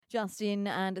Justin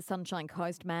and Sunshine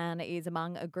Coast man is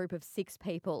among a group of 6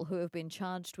 people who have been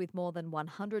charged with more than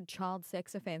 100 child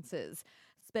sex offences.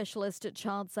 Specialist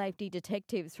child safety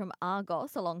detectives from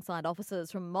Argos, alongside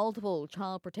officers from multiple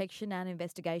child protection and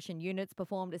investigation units,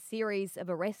 performed a series of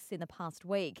arrests in the past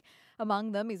week.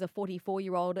 Among them is a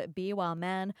 44-year-old Beerwah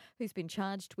man who's been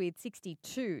charged with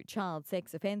 62 child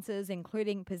sex offences,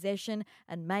 including possession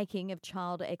and making of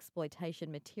child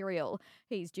exploitation material.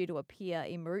 He's due to appear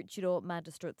in Maroochydore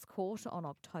Magistrates Court on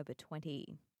October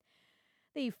 20.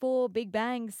 The 4 big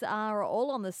banks are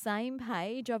all on the same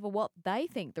page over what they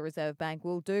think the Reserve Bank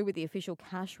will do with the official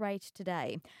cash rate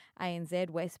today. ANZ,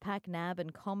 Westpac, NAB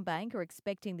and CommBank are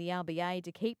expecting the RBA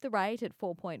to keep the rate at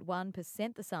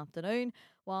 4.1% this afternoon,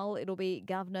 while it'll be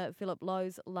Governor Philip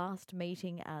Lowe's last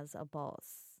meeting as a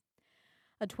boss.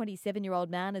 A 27-year-old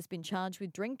man has been charged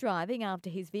with drink driving after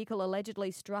his vehicle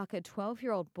allegedly struck a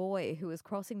 12-year-old boy who was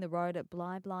crossing the road at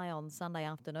Bly on Sunday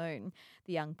afternoon.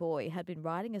 The young boy had been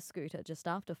riding a scooter just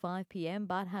after 5 p.m.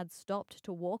 but had stopped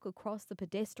to walk across the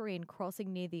pedestrian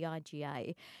crossing near the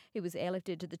IGA. He was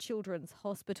airlifted to the Children's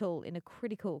Hospital in a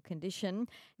critical condition.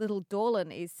 Little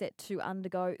Dorlan is set to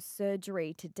undergo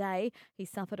surgery today. He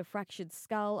suffered a fractured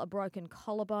skull, a broken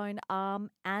collarbone, arm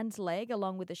and leg,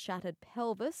 along with a shattered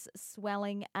pelvis,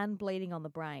 swelling and bleeding on the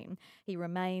brain. He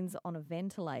remains on a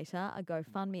ventilator. A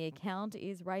GoFundMe account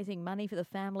is raising money for the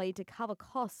family to cover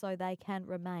costs so they can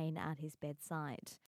remain at his bedside.